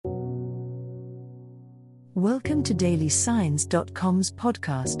Welcome to dailysigns.com's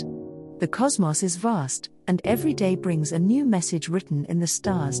podcast. The cosmos is vast, and every day brings a new message written in the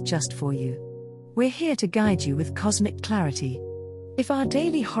stars just for you. We're here to guide you with cosmic clarity. If our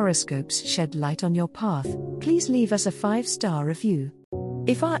daily horoscopes shed light on your path, please leave us a 5-star review.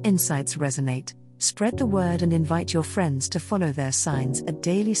 If our insights resonate, spread the word and invite your friends to follow their signs at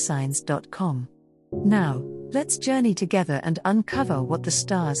dailysigns.com. Now, let's journey together and uncover what the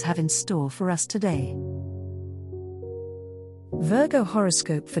stars have in store for us today. Virgo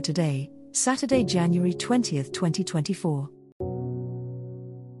horoscope for today, Saturday, January 20th, 2024.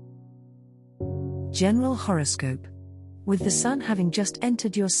 General horoscope. With the sun having just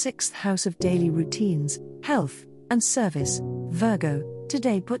entered your 6th house of daily routines, health, and service, Virgo,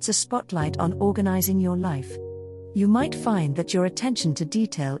 today puts a spotlight on organizing your life. You might find that your attention to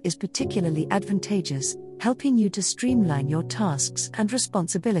detail is particularly advantageous, helping you to streamline your tasks and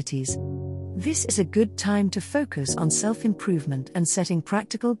responsibilities. This is a good time to focus on self-improvement and setting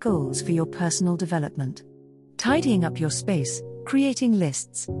practical goals for your personal development. Tidying up your space, creating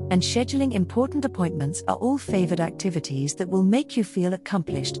lists, and scheduling important appointments are all favored activities that will make you feel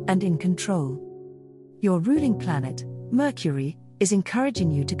accomplished and in control. Your ruling planet, Mercury, is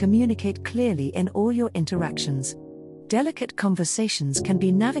encouraging you to communicate clearly in all your interactions. Delicate conversations can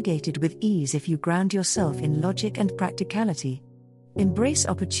be navigated with ease if you ground yourself in logic and practicality. Embrace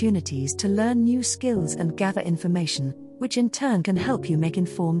opportunities to learn new skills and gather information, which in turn can help you make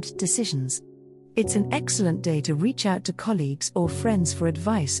informed decisions. It's an excellent day to reach out to colleagues or friends for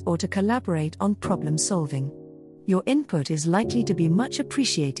advice or to collaborate on problem solving. Your input is likely to be much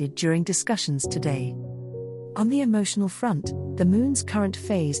appreciated during discussions today. On the emotional front, the moon's current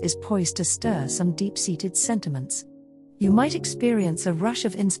phase is poised to stir some deep-seated sentiments. You might experience a rush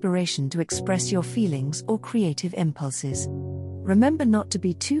of inspiration to express your feelings or creative impulses. Remember not to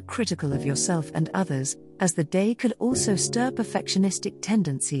be too critical of yourself and others, as the day could also stir perfectionistic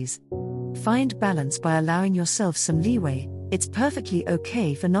tendencies. Find balance by allowing yourself some leeway. It's perfectly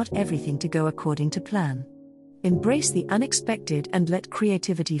okay for not everything to go according to plan. Embrace the unexpected and let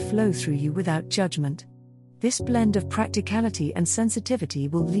creativity flow through you without judgment. This blend of practicality and sensitivity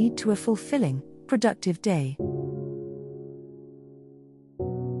will lead to a fulfilling, productive day.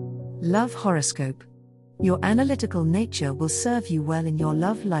 Love horoscope. Your analytical nature will serve you well in your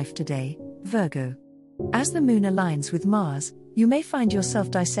love life today, Virgo. As the moon aligns with Mars, you may find yourself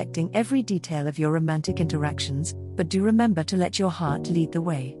dissecting every detail of your romantic interactions, but do remember to let your heart lead the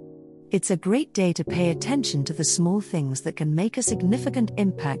way. It's a great day to pay attention to the small things that can make a significant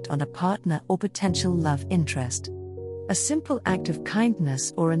impact on a partner or potential love interest. A simple act of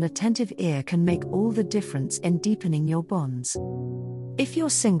kindness or an attentive ear can make all the difference in deepening your bonds. If you're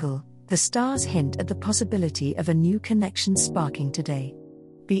single, the stars hint at the possibility of a new connection sparking today.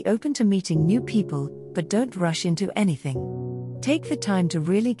 Be open to meeting new people, but don't rush into anything. Take the time to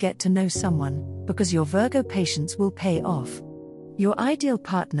really get to know someone, because your Virgo patience will pay off. Your ideal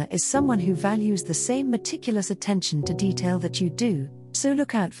partner is someone who values the same meticulous attention to detail that you do, so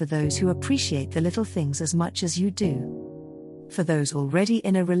look out for those who appreciate the little things as much as you do. For those already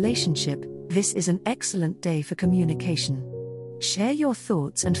in a relationship, this is an excellent day for communication. Share your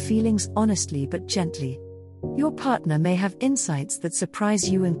thoughts and feelings honestly but gently. Your partner may have insights that surprise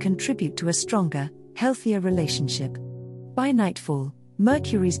you and contribute to a stronger, healthier relationship. By nightfall,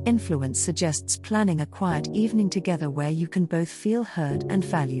 Mercury's influence suggests planning a quiet evening together where you can both feel heard and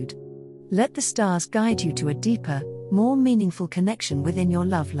valued. Let the stars guide you to a deeper, more meaningful connection within your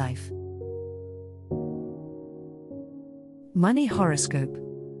love life. Money horoscope.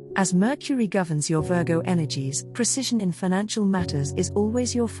 As Mercury governs your Virgo energies, precision in financial matters is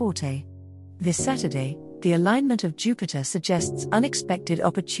always your forte. This Saturday, the alignment of Jupiter suggests unexpected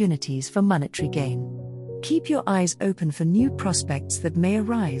opportunities for monetary gain. Keep your eyes open for new prospects that may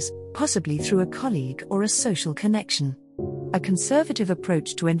arise, possibly through a colleague or a social connection. A conservative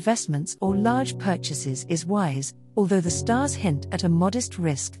approach to investments or large purchases is wise, although the stars hint at a modest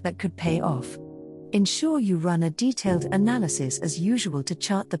risk that could pay off. Ensure you run a detailed analysis as usual to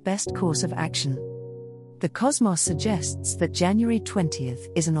chart the best course of action. The cosmos suggests that January 20th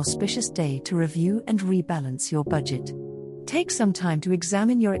is an auspicious day to review and rebalance your budget. Take some time to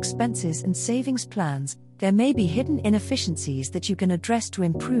examine your expenses and savings plans. There may be hidden inefficiencies that you can address to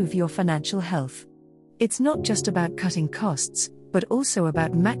improve your financial health. It's not just about cutting costs, but also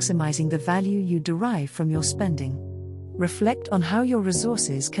about maximizing the value you derive from your spending. Reflect on how your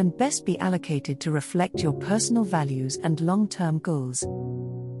resources can best be allocated to reflect your personal values and long-term goals.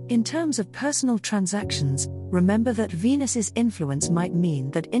 In terms of personal transactions, remember that Venus's influence might mean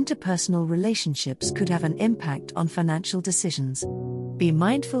that interpersonal relationships could have an impact on financial decisions. Be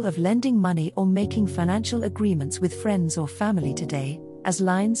mindful of lending money or making financial agreements with friends or family today, as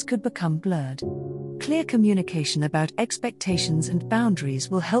lines could become blurred. Clear communication about expectations and boundaries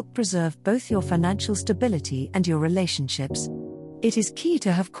will help preserve both your financial stability and your relationships. It is key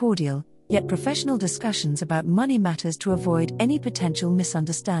to have cordial, yet professional discussions about money matters to avoid any potential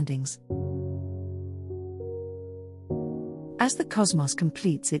misunderstandings. As the cosmos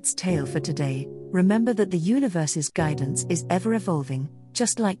completes its tale for today, remember that the universe's guidance is ever evolving,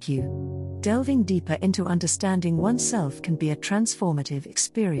 just like you. Delving deeper into understanding oneself can be a transformative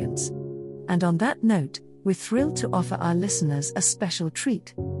experience. And on that note, we're thrilled to offer our listeners a special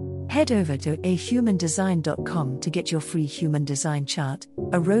treat. Head over to ahumandesign.com to get your free human design chart,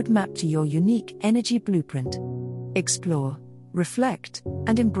 a roadmap to your unique energy blueprint. Explore, reflect,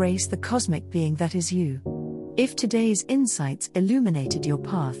 and embrace the cosmic being that is you. If today's insights illuminated your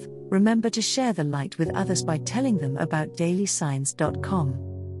path, remember to share the light with others by telling them about dailysigns.com.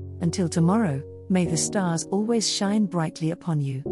 Until tomorrow, may the stars always shine brightly upon you.